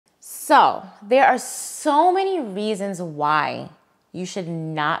So there are so many reasons why you should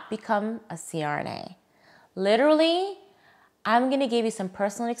not become a CRNA. Literally, I'm going to give you some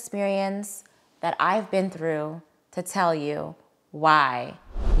personal experience that I've been through to tell you why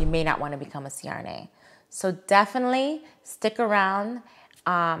you may not want to become a CRNA. So definitely stick around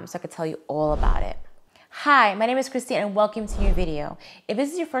so I can tell you all about it. Hi, my name is Christine and welcome to your video. If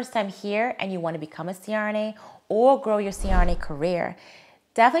this is your first time here and you want to become a CRNA or grow your CRNA career,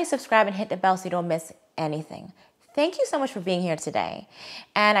 definitely subscribe and hit the bell so you don't miss anything. Thank you so much for being here today.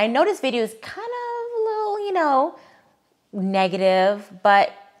 And I know this video is kind of a little, negative,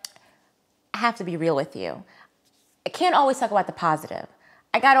 but I have to be real with you. I can't always talk about the positive.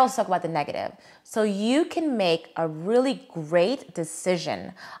 I gotta also talk about the negative. So you can make a really great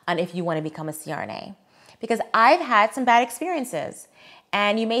decision on if you want to become a CRNA. Because I've had some bad experiences.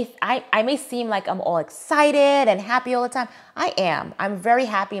 And I may seem like I'm all excited and happy all the time. I am. I'm very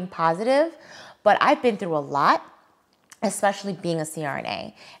happy and positive, but I've been through a lot, especially being a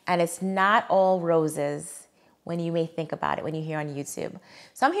CRNA. And it's not all roses when you may think about it, when you hear on YouTube.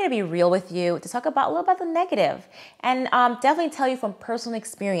 So I'm here to be real with you, to talk about a little about the negative, and definitely tell you from personal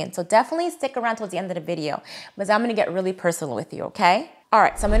experience. So definitely stick around towards the end of the video, because I'm gonna get really personal with you, okay? All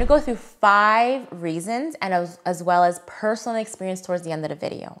right, so I'm gonna go through 5 reasons and as well as personal experience towards the end of the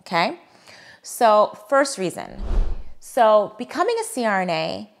video, okay? So first reason, so becoming a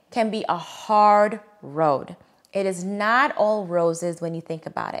CRNA can be a hard road. It is not all roses when you think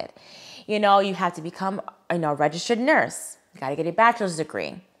about it. You have to become a registered nurse. You gotta get a bachelor's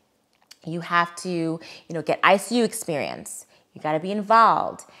degree. You have to, get ICU experience. You gotta be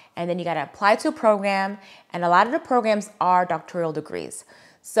involved. And then you gotta apply to a program. And a lot of the programs are doctoral degrees.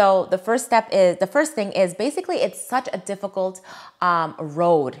 So the first thing is basically it's such a difficult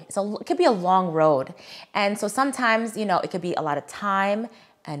road. It could be a long road. And so sometimes, it could be a lot of time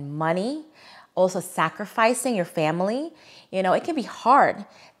and money. Also sacrificing your family, it can be hard.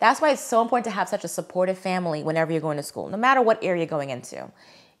 That's why it's so important to have such a supportive family whenever you're going to school, no matter what area you're going into.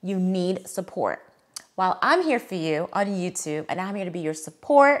 You need support. While I'm here for you on YouTube, and I'm here to be your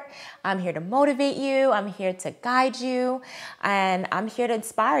support, I'm here to motivate you, I'm here to guide you, and I'm here to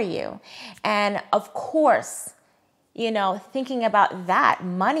inspire you. And of course, thinking about that,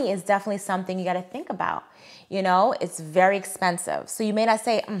 money is definitely something you got to think about. It's very expensive. So you may not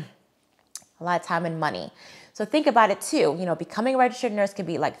say, a lot of time and money. So think about it too. Becoming a registered nurse could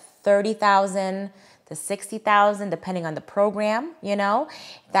be like $30,000 to $60,000, depending on the program.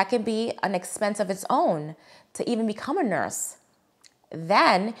 That can be an expense of its own to even become a nurse.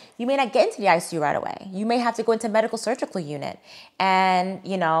 Then you may not get into the ICU right away. You may have to go into medical surgical unit and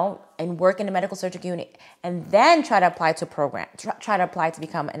work in the medical surgical unit, and then try to apply to a program, try to apply to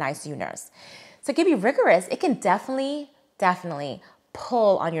become an ICU nurse. So it can be rigorous. It can definitely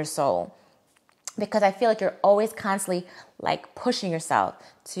pull on your soul. Because I feel like you're always constantly pushing yourself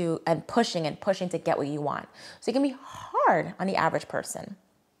and pushing to get what you want. So it can be hard on the average person.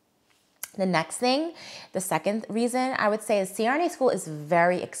 The next thing, the second reason I would say is CRNA school is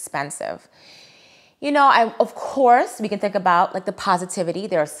very expensive. Of course, we can think about the positivity.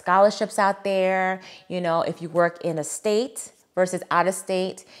 There are scholarships out there. If you work in a state versus out of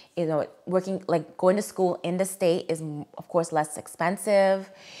state, going to school in the state is of course less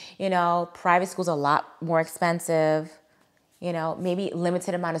expensive. Private schools are a lot more expensive. Maybe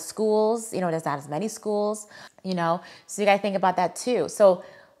limited amount of schools. There's not as many schools. So you gotta think about that too. So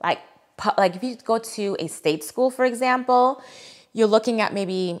if you go to a state school, for example, you're looking at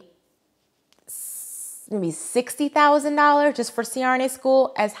maybe $60,000 just for CRNA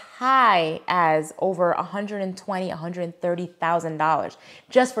school, as high as over $120,000, $130,000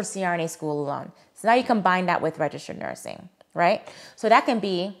 just for CRNA school alone. So now you combine that with registered nursing, right? So that can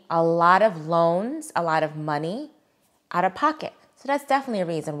be a lot of loans, a lot of money out of pocket. So that's definitely a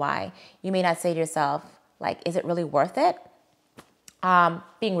reason why you may not say to yourself, is it really worth it?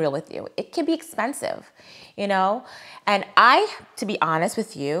 Being real with you, it can be expensive, and to be honest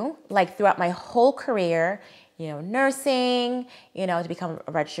with you, throughout my whole career, nursing, to become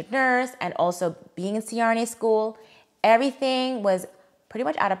a registered nurse and also being in CRNA school, everything was pretty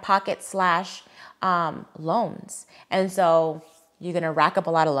much out of pocket / loans. And so you're going to rack up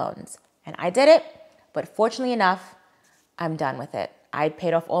a lot of loans. And I did it, but fortunately enough, I'm done with it. I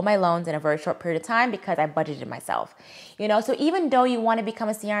paid off all my loans in a very short period of time because I budgeted myself. So even though you want to become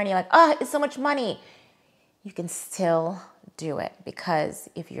a CRNA, you're like, it's so much money, you can still do it, because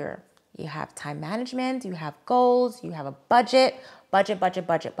if you have time management, you have goals, you have a budget's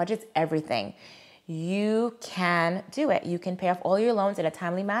everything. You can do it. You can pay off all your loans in a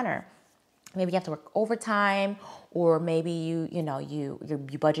timely manner. Maybe you have to work overtime, or maybe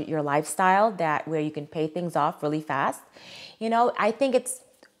you budget your lifestyle that where you can pay things off really fast. I think it's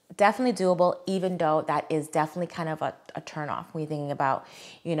definitely doable, even though that is definitely kind of a turnoff when you're thinking about,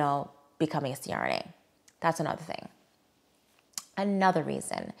 becoming a CRNA. That's another thing. Another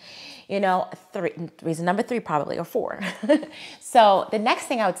reason, reason number 3 probably, or 4. So the next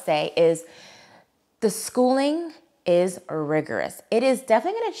thing I would say is the schooling is rigorous. It is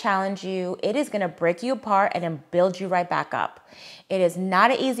definitely going to challenge you. It is going to break you apart and then build you right back up. It is not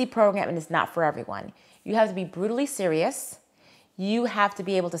an easy program, and it's not for everyone. You have to be brutally serious. You have to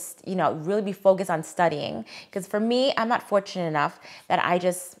be able to, really be focused on studying. Because for me, I'm not fortunate enough that I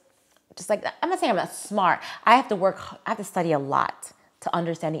just like, I'm not saying I'm not smart. I have to study a lot to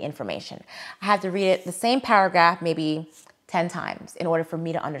understand the information. I have to read it, the same paragraph, maybe 10 times in order for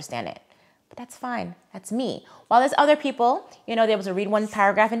me to understand it. But that's fine. That's me. While there's other people, they're able to read one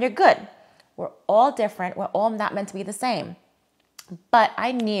paragraph and they're good. We're all different. We're all not meant to be the same. But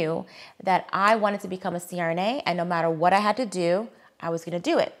I knew that I wanted to become a CRNA, and no matter what I had to do, I was going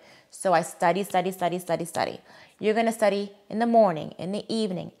to do it. So I study. You're going to study in the morning, in the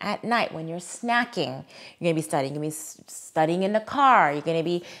evening, at night, when you're snacking. You're going to be studying. You're going to be studying in the car. You're going to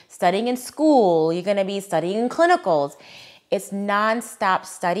be studying in school. You're going to be studying in clinicals. It's nonstop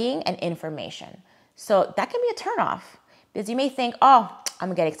studying and information. So that can be a turnoff, because you may think, oh, I'm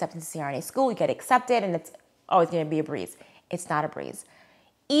going to get accepted to CRNA school. You get accepted and it's always going to be a breeze. It's not a breeze.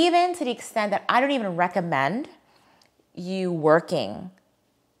 Even to the extent that I don't even recommend you working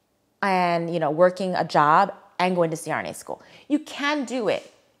working a job and going to CRNA school. You can do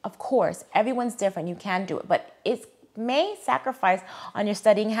it. Of course, everyone's different. You can do it, but it may sacrifice on your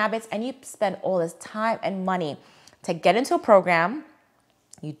studying habits, and you spend all this time and money to get into a program.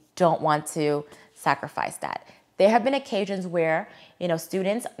 You don't want to sacrifice that. There have been occasions where,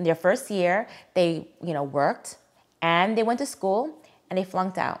 students in their first year, they, worked and they went to school and they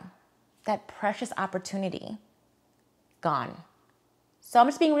flunked out. That precious opportunity, gone. So I'm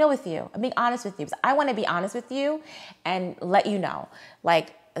just being real with you. I'm being honest with you, because I want to be honest with you and let you know,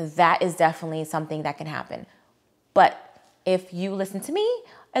 like, that is definitely something that can happen. But if you listen to me,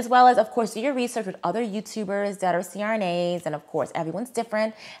 as well as, of course, do your research with other YouTubers that are CRNAs, and of course, everyone's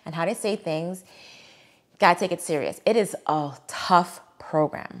different and how they say things, gotta take it serious. It is a tough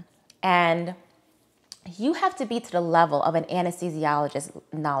program. And you have to be to the level of an anesthesiologist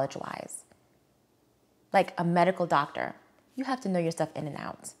knowledge-wise, like a medical doctor. You have to know your stuff in and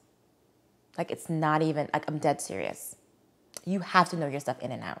out. Like, it's not even, like, I'm dead serious. You have to know your stuff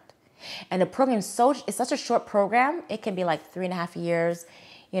in and out. And the program is such a short program. It can be like 3.5 years,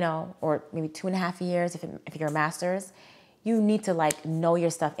 or maybe 2.5 years if you're a master's. You need to know your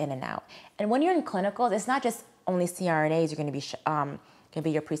stuff in and out. And when you're in clinicals, it's not just only CRNAs you're going to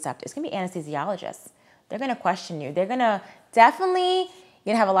be your preceptor. It's going to be anesthesiologists. They're going to question you. They're going to you're going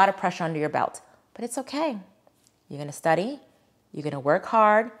to have a lot of pressure under your belt. But it's okay. You're going to study. You're going to work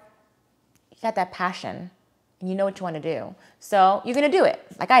hard. You got that passion, and you know what you want to do. So you're going to do it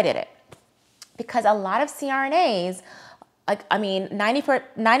like I did it. Because a lot of CRNAs,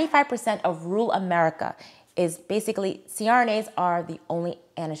 95% of rural America is basically, CRNAs are the only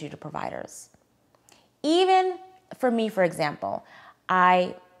anesthesia providers. Even for me, for example,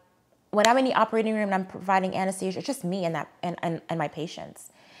 when I'm in the operating room and I'm providing anesthesia, it's just me and my patients.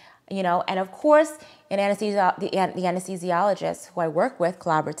 And of course, in anesthesia, the anesthesiologists who I work with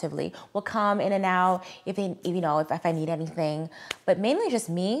collaboratively will come in and out if I need anything. But mainly just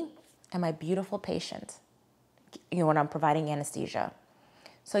me and my beautiful patient, when I'm providing anesthesia.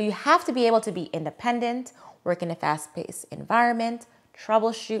 So you have to be able to be independent, work in a fast-paced environment,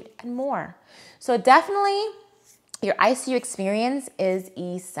 troubleshoot, and more. So definitely, your ICU experience is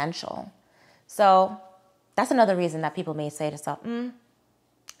essential. So that's another reason that people may say to themselves,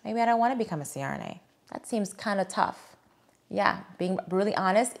 maybe I don't want to become a CRNA. That seems kind of tough. Yeah, being brutally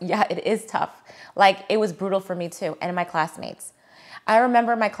honest, yeah, it is tough. It was brutal for me too, and my classmates. I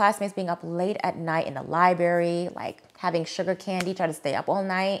remember my classmates being up late at night in the library, having sugar candy, trying to stay up all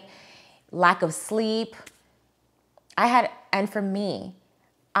night, lack of sleep. And for me,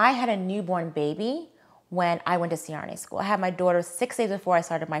 I had a newborn baby when I went to CRNA school. I had my daughter 6 days before I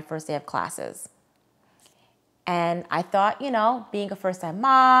started my first day of classes. And I thought, being a first-time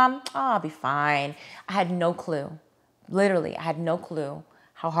mom, I'll be fine. I had no clue. Literally, I had no clue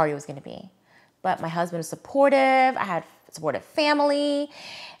how hard it was going to be. But my husband was supportive. I had a supportive family.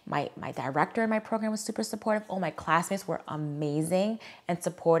 My director in my program was super supportive. All my classmates were amazing and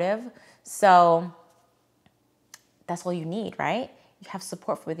supportive. So that's all you need, right? You have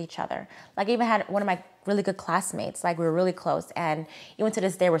support with each other. I even had one of my really good classmates. Like we were really close. And even to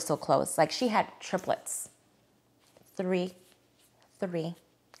this day, we're still close. Like she had triplets, three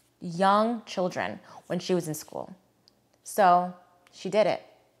young children when she was in school. So she did it,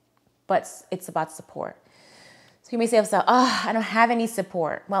 but it's about support. So you may say, oh, I don't have any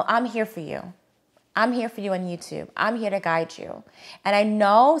support. Well, I'm here for you. I'm here for you on YouTube. I'm here to guide you. And I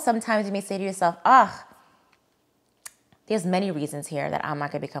know sometimes you may say to yourself, there's many reasons here that I'm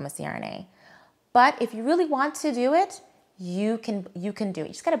not going to become a CRNA. But if you really want to do it, you can do it.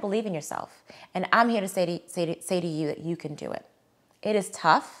 You just got to believe in yourself. And I'm here to say to you that you can do it. It is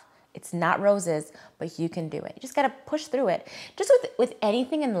tough. It's not roses, but you can do it. You just got to push through it. Just with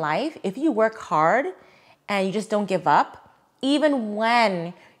anything in life, if you work hard and you just don't give up, even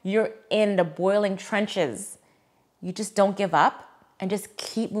when you're in the boiling trenches, you just don't give up and just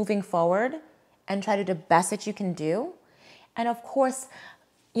keep moving forward and try to do the best that you can do. And of course,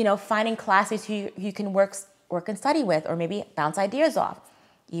 finding classmates who you can work and study with, or maybe bounce ideas off.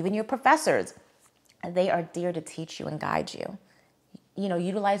 Even your professors, they are there to teach you and guide you.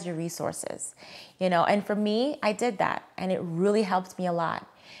 Utilize your resources, and for me, I did that and it really helped me a lot.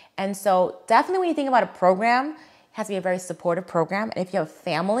 And so definitely when you think about a program, it has to be a very supportive program. And if you have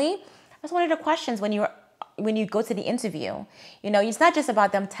family, that's one of the questions when you go to the interview. It's not just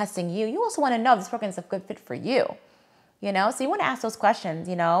about them testing you. You also want to know if this program is a good fit for you. So you want to ask those questions,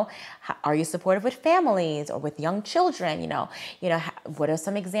 are you supportive with families or with young children? What are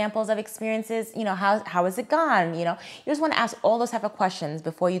some examples of experiences? How has it gone? You just want to ask all those type of questions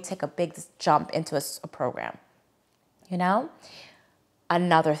before you take a big jump into a program.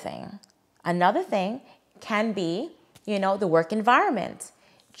 Another thing can be, the work environment.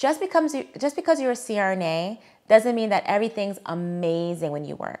 Just because you're a CRNA doesn't mean that everything's amazing when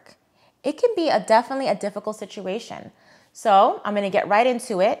you work. It can be definitely a difficult situation. So I'm going to get right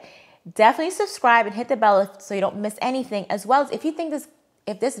into it. Definitely subscribe and hit the bell so you don't miss anything, as well as if you think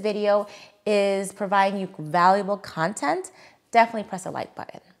if this video is providing you valuable content, definitely press the like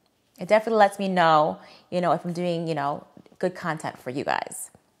button. It definitely lets me know, if I'm doing, good content for you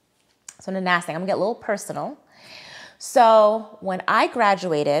guys. So the last thing, I'm going to get a little personal. So when I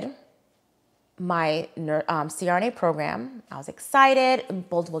graduated my CRNA program, I was excited,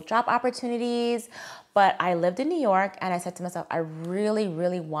 multiple job opportunities, but I lived in New York and I said to myself, I really,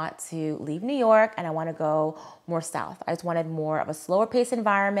 really want to leave New York and I want to go more south. I just wanted more of a slower paced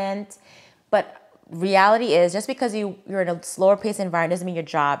environment. But reality is, just because you're in a slower paced environment doesn't mean your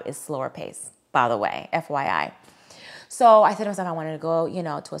job is slower paced, by the way, FYI. So I said to myself, I wanted to go,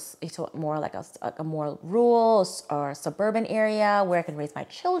 to more like a more rural or suburban area where I can raise my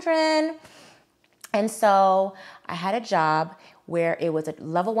children. And so I had a job where it was a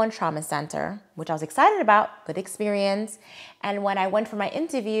level 1 trauma center, which I was excited about, good experience. And when I went for my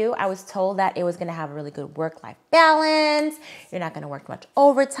interview, I was told that it was going to have a really good work-life balance. You're not going to work much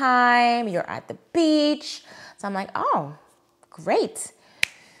overtime. You're at the beach. So I'm like, oh, great.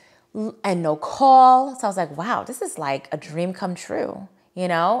 And no call. So I was like, wow, this is like a dream come true,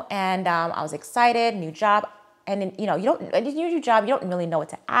 And I was excited, new job. And then, in your new job, you don't really know what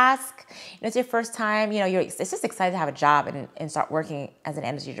to ask. It's your first time, it's just excited to have a job and start working as an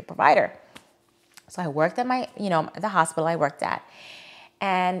anesthesia provider. So I worked at the hospital I worked at,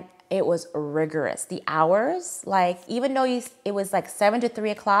 and it was rigorous. The hours, even though it was 7 to 3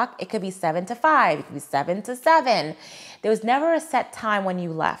 o'clock, it could be 7 to 5, it could be 7 to 7. There was never a set time when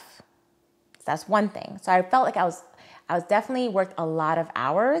you left. So that's one thing. So I felt like I was definitely worked a lot of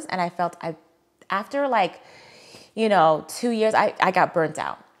hours, and I felt after 2 years, I got burnt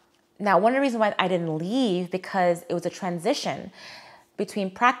out. Now, one of the reasons why I didn't leave, because it was a transition between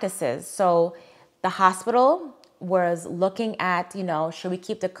practices. So the hospital was looking at, should we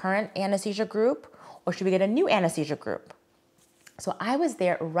keep the current anesthesia group or should we get a new anesthesia group? So I was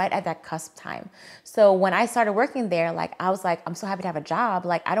there right at that cusp time. So when I started working there, I was like, I'm so happy to have a job.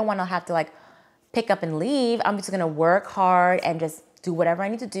 I don't want to have to pick up and leave. I'm just going to work hard and just do whatever I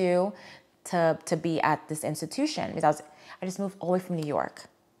need to do to be at this institution, because I just moved all the way from New York.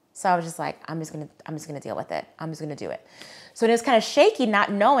 So I was just like, I'm just gonna deal with it. I'm just gonna do it. So it was kind of shaky,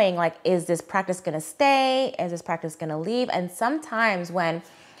 not knowing is this practice gonna stay? Is this practice gonna leave? And sometimes when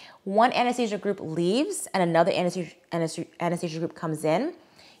one anesthesia group leaves and another anesthesia group comes in,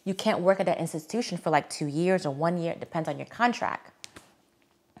 you can't work at that institution for 2 years or 1 year. It depends on your contract.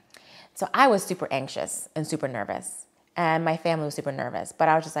 So I was super anxious and super nervous. And my family was super nervous. But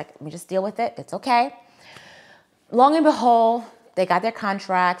I was just like, let me just deal with it. It's okay. Long and behold, they got their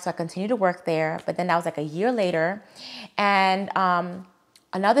contract. So I continued to work there. But then that was a year later. And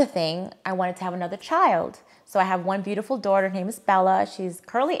another thing, I wanted to have another child. So I have one beautiful daughter. Her name is Bella. She's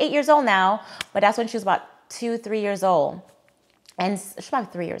currently 8 years old now, but that's when she was about 2, 3 years old. And she's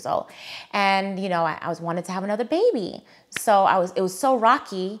about 3 years old. And, you know, I was wanted to have another baby. So it was so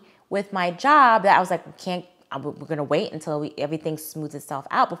rocky with my job that I was like, we're going to wait until everything smooths itself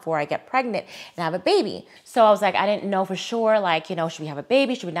out before I get pregnant and have a baby. So I was like, I didn't know for sure, like, you know, should we have a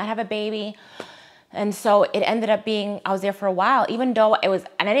baby? Should we not have a baby? And so it ended up being, I was there for a while, even though it was,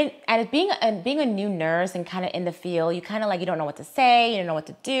 and being a new nurse and kind of in the field, you kind of like, you don't know what to say, you don't know what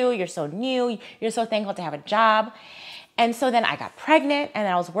to do, you're so new, you're so thankful to have a job. And so then I got pregnant and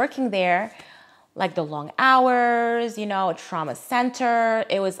I was working there, like the long hours, you know, a trauma center.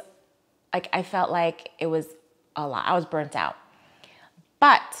 It was like, I felt like it was a lot. I was burnt out.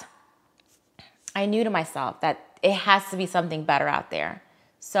 But I knew to myself that it has to be something better out there.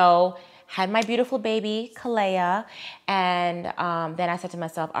 So had my beautiful baby, Kalea, and then I said to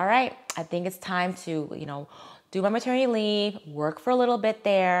myself, all right, I think it's time to, you know, do my maternity leave, work for a little bit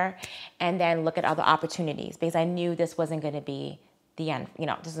there, and then look at other opportunities because I knew this wasn't going to be the end. You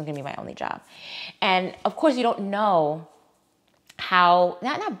know, this isn't going to be my only job. And of course, you don't know how,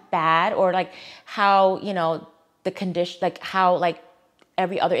 not bad or like how, you know, the condition, like how like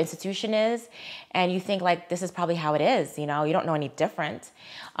every other institution is. And you think like, this is probably how it is, you know, you don't know any different.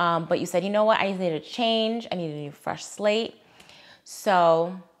 But you said, you know what, I need a change. I need a new fresh slate.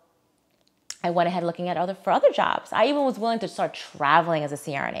 So I went ahead looking at other jobs. I even was willing to start traveling as a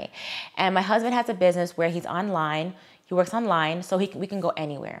CRNA. And my husband has a business where he's online. He works online, so we can go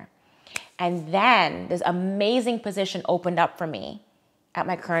anywhere. And then this amazing position opened up for me at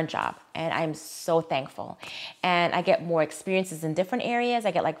my current job. And I'm so thankful. And I get more experiences in different areas.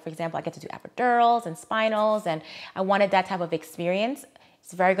 I get like, for example, I get to do epidurals and spinals. And I wanted that type of experience.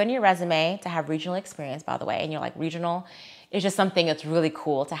 It's very good in your resume to have regional experience, by the way. And you're like, regional is just something that's really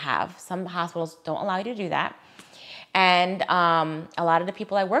cool to have. Some hospitals don't allow you to do that. And a lot of the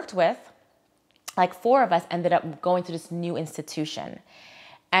people I worked with, like 4 of us, ended up going to this new institution.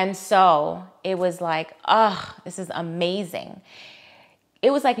 And so it was like, oh, this is amazing. It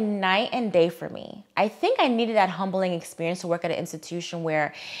was like night and day for me. I think I needed that humbling experience to work at an institution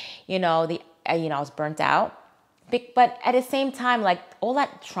where, you know, I was burnt out. But at the same time, like all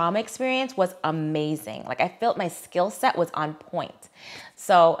that trauma experience was amazing. Like I felt my skill set was on point.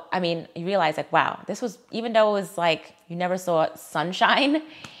 So, I mean, you realize like, wow, this was, even though it was like, you never saw sunshine,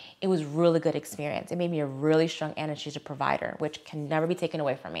 it was really good experience. It made me a really strong anesthesia provider, which can never be taken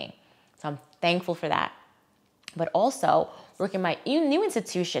away from me. So I'm thankful for that. But also working in my new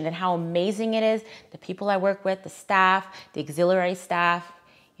institution and how amazing it is, the people I work with, the staff, the auxiliary staff,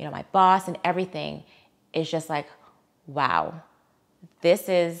 you know, my boss and everything is just like, wow, this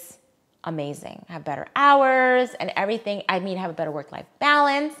is amazing. I have better hours and everything. I mean, I have a better work-life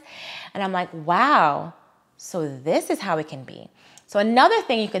balance. And I'm like, wow, so this is how it can be. So another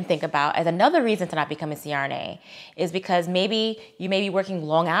thing you can think about as another reason to not become a CRNA is because maybe you may be working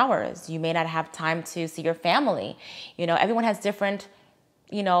long hours. You may not have time to see your family. You know, everyone has different,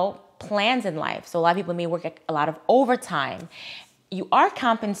 you know, plans in life. So a lot of people may work a lot of overtime. You are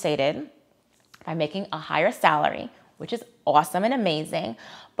compensated by making a higher salary, which is awesome and amazing,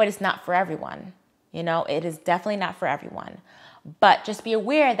 but it's not for everyone. You know, it is definitely not for everyone. But just be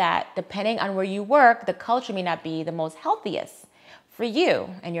aware that depending on where you work, the culture may not be the most healthiest for you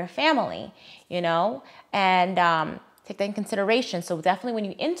and your family, you know, and take that in consideration. So definitely when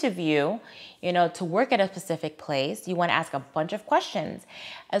you interview, you know, to work at a specific place, you want to ask a bunch of questions,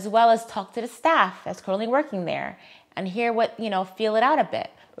 as well as talk to the staff that's currently working there and hear what, you know, feel it out a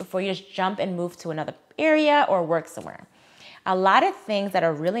bit before you just jump and move to another area or work somewhere. A lot of things that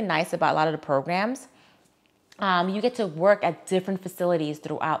are really nice about a lot of the programs, you get to work at different facilities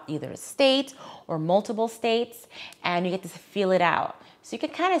throughout either a state or multiple states, and you get to feel it out. So you can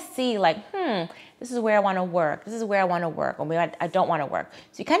kind of see like, this is where I want to work. This is where I want to work, or maybe I don't want to work.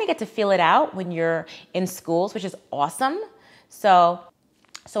 So you kind of get to feel it out when you're in schools, which is awesome. So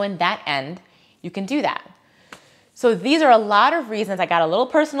in that end, you can do that. So these are a lot of reasons. I got a little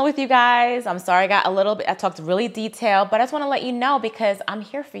personal with you guys. I'm sorry I talked really detailed, but I just want to let you know because I'm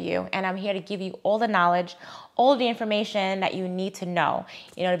here for you and I'm here to give you all the knowledge, all the information that you need to know,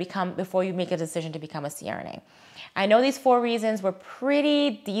 you know, before you make a decision to become a CRNA. I know these 4 reasons were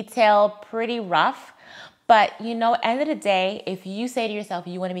pretty detailed, pretty rough, but you know, at the end of the day, if you say to yourself,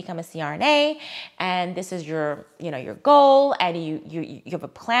 you want to become a CRNA and this is your, you know, your goal and you have a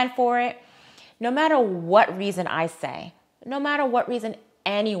plan for it, no matter what reason I say, no matter what reason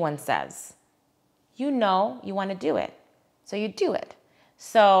anyone says, you know you want to do it. So you do it.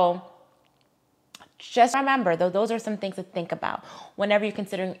 So Just remember, though, those are some things to think about whenever you're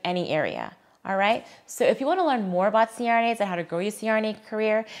considering any area. All right. So if you want to learn more about CRNAs and how to grow your CRNA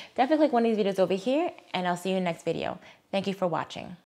career, definitely click one of these videos over here, and I'll see you in the next video. Thank you for watching.